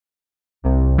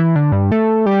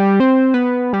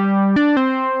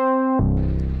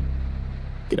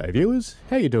G'day viewers,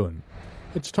 how you doing?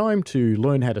 It's time to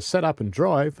learn how to set up and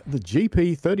drive the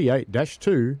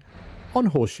GP38-2 on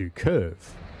Horseshoe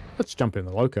Curve. Let's jump in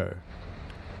the loco.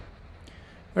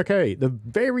 Okay, the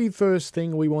very first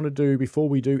thing we want to do before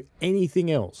we do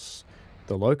anything else,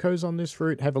 the locos on this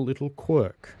route have a little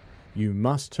quirk. You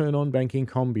must turn on banking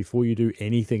comm before you do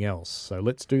anything else, so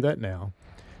let's do that now.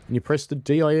 And you press the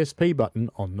DISP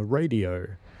button on the radio.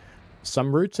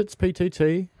 Some routes it's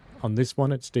PTT, on this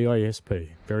one it's DISP.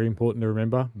 Very important to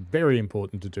remember, very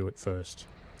important to do it first.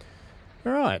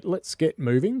 Alright, let's get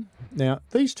moving. Now,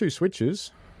 these two switches,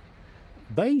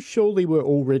 they surely were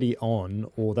already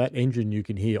on, or that engine you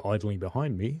can hear idling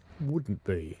behind me wouldn't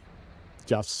be.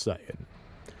 Just saying.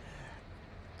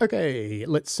 Okay,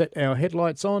 let's set our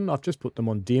headlights on. I've just put them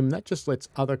on dim. That just lets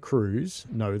other crews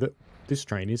know that this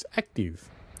train is active.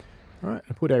 Alright,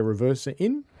 I put our reverser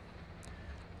in.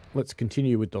 Let's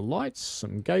continue with the lights,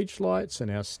 some gauge lights and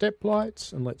our step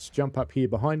lights. And let's jump up here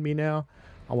behind me now.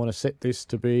 I want to set this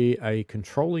to be a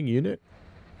controlling unit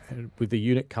and with the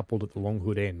unit coupled at the long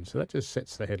hood end. So that just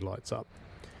sets the headlights up.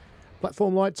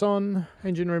 Platform lights on,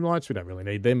 engine room lights, we don't really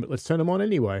need them, but let's turn them on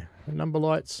anyway. And number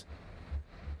lights.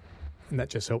 And that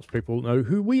just helps people know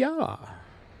who we are.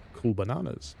 Cool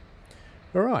bananas.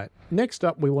 Alright, next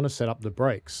up we want to set up the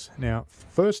brakes. Now,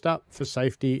 first up for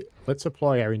safety, let's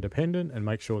apply our independent and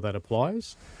make sure that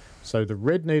applies. So the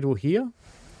red needle here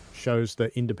shows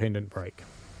the independent brake.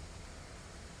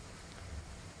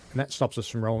 And that stops us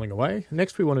from rolling away.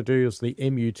 Next we want to do is the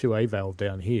MU2A valve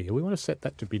down here. We want to set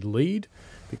that to be lead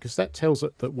because that tells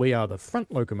it that we are the front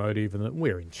locomotive and that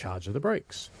we're in charge of the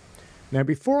brakes. Now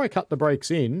before I cut the brakes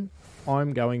in,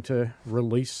 I'm going to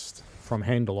release from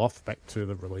handle off back to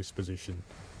the release position.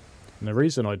 And the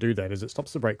reason I do that is it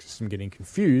stops the brake system getting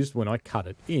confused when I cut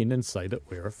it in and say that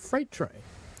we're a freight train.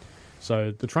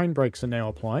 So the train brakes are now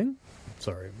applying.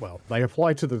 Sorry, well, they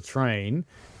apply to the train,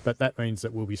 but that means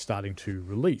that we'll be starting to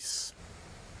release.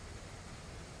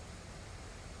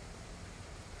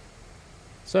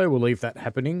 So we'll leave that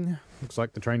happening. Looks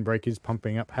like the train brake is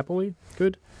pumping up happily.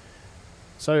 Good.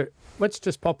 So let's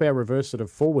just pop our reverser to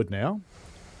forward now.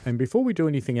 And before we do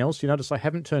anything else, you notice I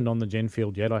haven't turned on the gen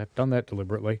field yet. I have done that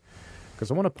deliberately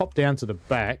because I want to pop down to the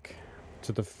back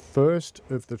to the first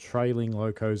of the trailing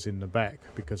locos in the back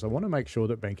because I want to make sure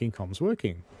that banking comm's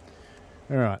working.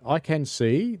 Alright, I can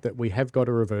see that we have got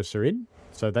a reverser in,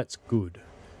 so that's good.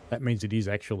 That means it is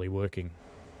actually working.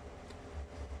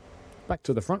 Back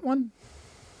to the front one.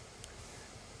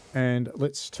 And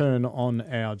let's turn on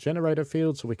our generator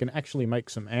field so we can actually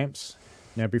make some amps.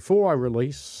 Now before I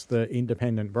release the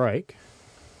independent brake,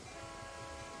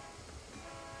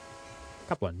 a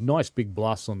couple of nice big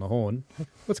blasts on the horn.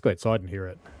 Let's go outside and hear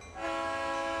it.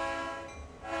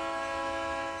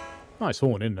 Nice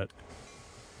horn, isn't it?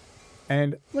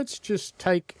 And let's just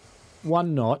take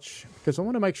one notch because I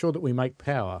want to make sure that we make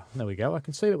power. There we go. I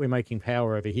can see that we're making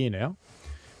power over here now.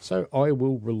 So I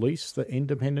will release the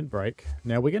independent brake.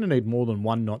 Now we're going to need more than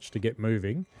one notch to get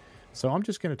moving. So I'm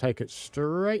just going to take it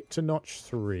straight to notch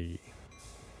 3.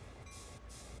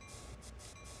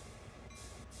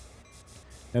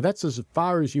 Now that's as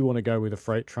far as you want to go with a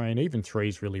freight train. Even 3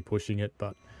 is really pushing it,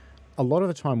 but a lot of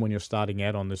the time when you're starting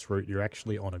out on this route, you're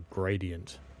actually on a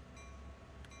gradient.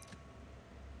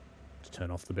 To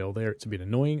turn off the bell there, it's a bit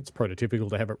annoying. It's prototypical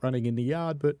to have it running in the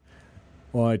yard, but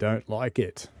I don't like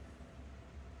it.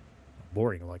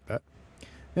 Boring like that.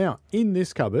 Now, in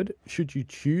this cupboard, should you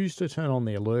choose to turn on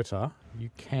the alerter, you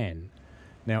can.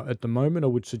 Now, at the moment, I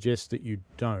would suggest that you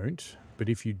don't, but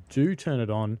if you do turn it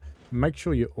on, make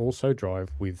sure you also drive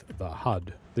with the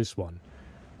HUD, this one,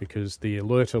 because the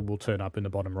alerter will turn up in the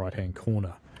bottom right-hand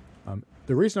corner.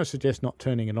 The reason I suggest not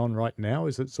turning it on right now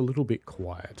is it's a little bit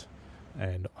quiet,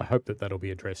 and I hope that that'll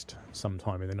be addressed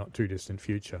sometime in the not-too-distant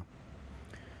future.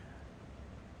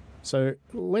 So,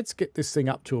 let's get this thing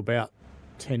up to about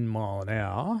 10 mile an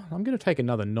hour. I'm going to take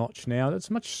another notch now. That's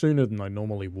much sooner than I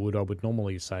normally would. I would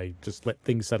normally say just let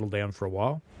things settle down for a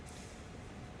while.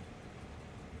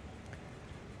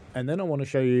 And then I want to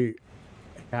show you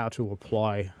how to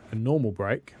apply a normal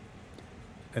brake.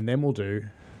 And then we'll do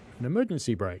an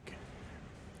emergency brake.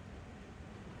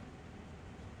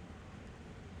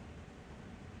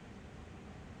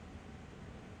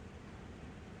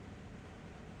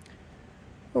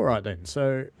 Alright then,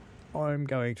 so I'm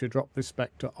going to drop this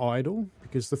back to idle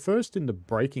because the first in the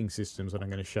braking systems that I'm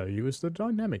going to show you is the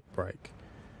dynamic brake.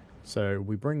 So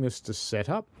we bring this to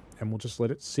setup and we'll just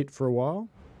let it sit for a while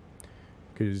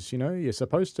because, you know, you're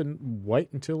supposed to wait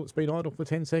until it's been idle for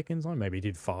 10 seconds. I maybe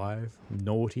did 5.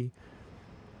 Naughty.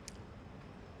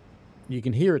 You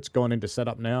can hear it's gone into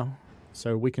setup now,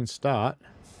 so we can start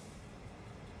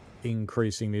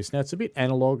increasing this. Now, it's a bit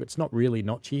analog. It's not really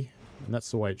notchy, and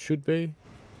that's the way it should be.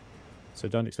 So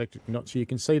don't expect it notchy. You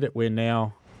can see that we're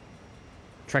now...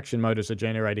 traction motors are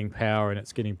generating power and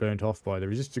it's getting burnt off by the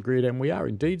resistor grid, and we are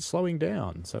indeed slowing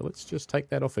down. So let's just take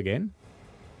that off again.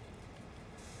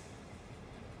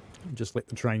 And just let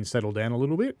the train settle down a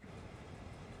little bit.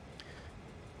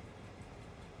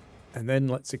 And then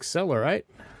let's accelerate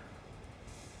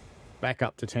back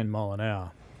up to 10 mile an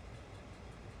hour.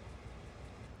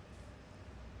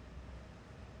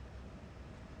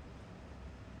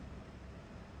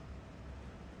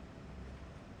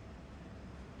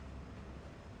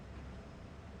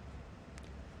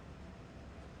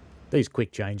 These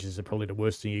quick changes are probably the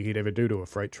worst thing you could ever do to a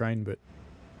freight train, but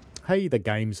hey, the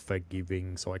game's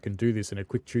forgiving, so I can do this in a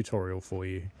quick tutorial for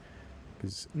you.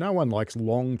 Because no one likes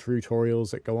long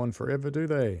tutorials that go on forever, do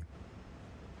they?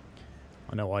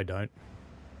 I know I don't.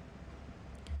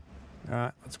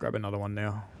 Alright, let's grab another one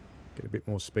now. Get a bit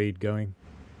more speed going.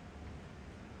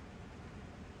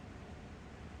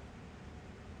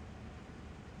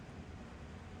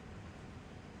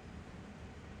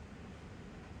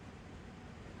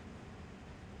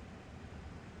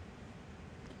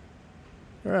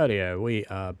 Rightio, we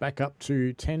are back up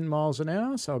to 10 miles an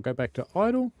hour, so I'll go back to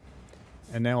idle.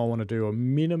 And now I want to do a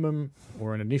minimum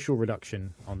or an initial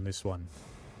reduction on this one.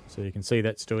 So you can see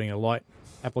that's doing a light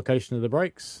application of the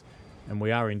brakes, and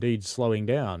we are indeed slowing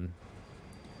down.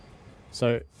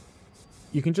 So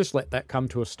you can just let that come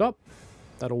to a stop.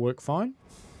 That'll work fine.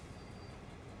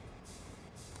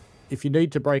 If you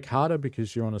need to brake harder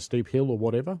because you're on a steep hill or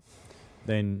whatever,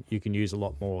 then you can use a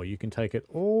lot more. You can take it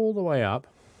all the way up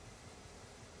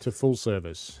to full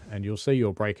service, and you'll see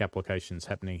your brake applications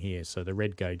happening here. So the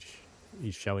red gauge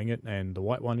is showing it and the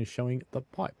white one is showing the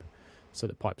pipe. So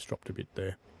the pipe's dropped a bit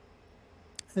there.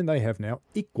 And they have now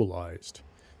equalized.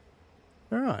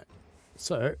 Alright,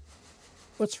 so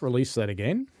let's release that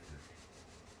again.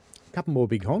 A couple more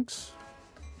big honks.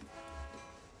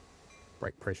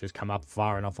 Brake pressure's come up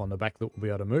far enough on the back that we'll be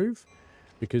able to move,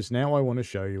 because now I want to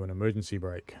show you an emergency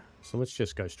brake. So let's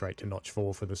just go straight to notch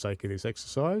 4 for the sake of this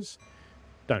exercise.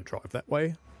 Don't drive that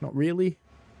way, not really.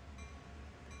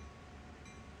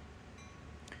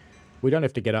 We don't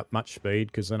have to get up much speed,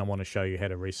 because then I want to show you how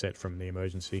to reset from the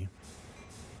emergency.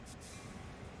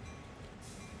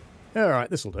 Alright,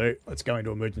 this will do. Let's go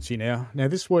into emergency now. Now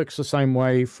this works the same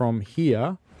way from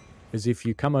here as if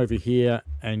you come over here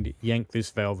and yank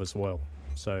this valve as well.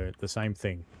 So the same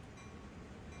thing.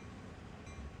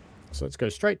 So let's go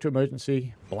straight to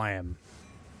emergency. Blam.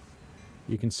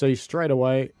 You can see straight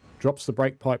away, drops the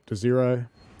brake pipe to 0.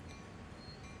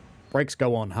 Brakes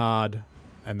go on hard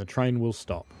and the train will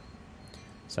stop.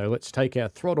 So let's take our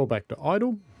throttle back to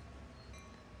idle.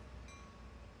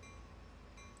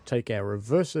 Take our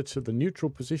reverser to the neutral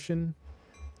position.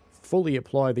 Fully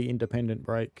apply the independent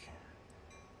brake.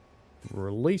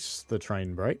 Release the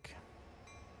train brake.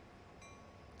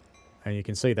 And you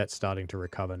can see that's starting to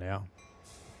recover now.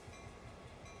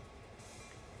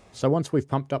 So once we've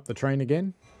pumped up the train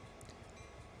again,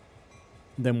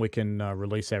 then we can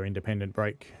release our independent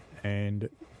brake and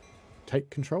take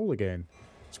control again.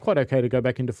 It's quite okay to go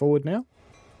back into forward now.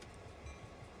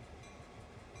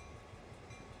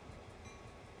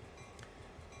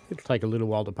 It'll take a little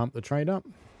while to pump the train up,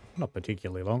 not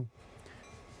particularly long.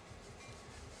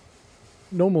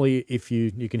 Normally, if you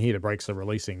can hear the brakes are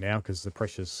releasing now because the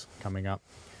pressure's coming up.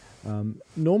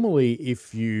 Normally,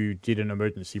 if you did an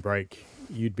emergency brake,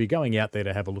 you'd be going out there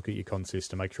to have a look at your consist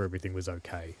to make sure everything was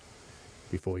okay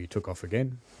before you took off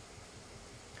again.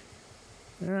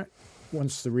 Alright,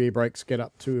 once the rear brakes get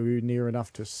up to near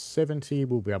enough to 70,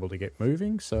 we'll be able to get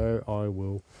moving. So I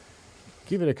will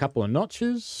give it a couple of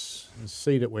notches and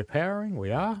see that we're powering.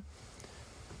 We are.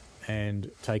 And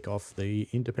take off the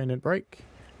independent brake.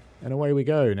 And away we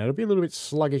go. Now, it'll be a little bit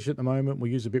sluggish at the moment.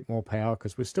 We'll use a bit more power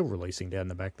because we're still releasing down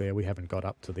the back there. We haven't got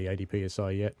up to the 80 psi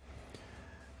yet.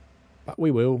 But we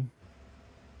will.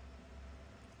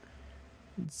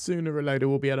 And sooner or later,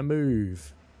 we'll be able to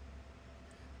move.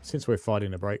 Since we're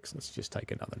fighting the brakes, let's just take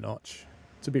another notch.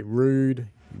 It's a bit rude.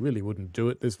 You really wouldn't do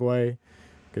it this way,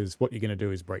 because what you're going to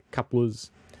do is break couplers,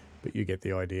 but you get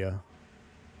the idea.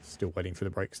 Still waiting for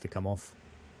the brakes to come off.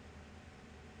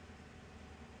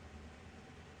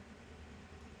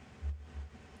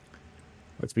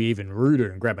 Let's be even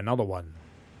ruder and grab another one.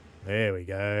 There we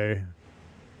go.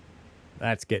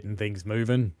 That's getting things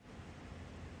moving.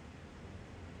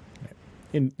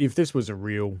 And if this was a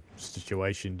real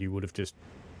situation, you would have just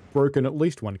broken at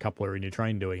least one coupler in your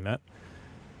train doing that.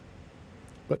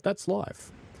 But that's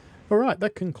life. Alright,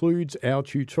 that concludes our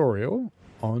tutorial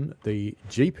on the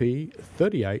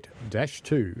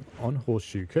GP38-2 on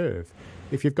Horseshoe Curve.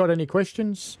 If you've got any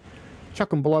questions, chuck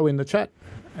them below in the chat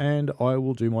and I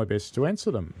will do my best to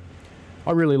answer them.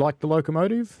 I really like the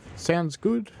locomotive, sounds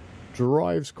good,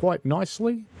 drives quite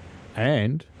nicely,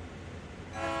 and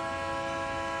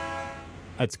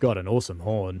it's got an awesome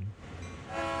horn.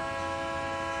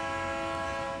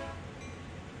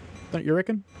 Don't you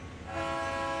reckon?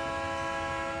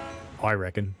 I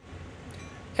reckon.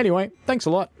 Anyway, thanks a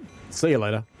lot. See you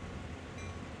later.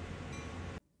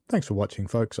 Thanks for watching,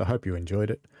 folks. I hope you enjoyed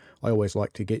it. I always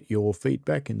like to get your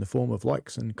feedback in the form of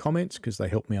likes and comments because they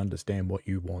help me understand what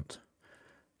you want.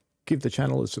 Give the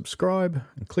channel a subscribe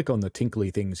and click on the tinkly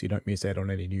things so you don't miss out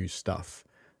on any new stuff.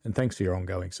 And thanks for your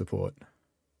ongoing support.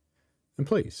 And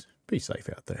please, be safe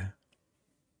out there.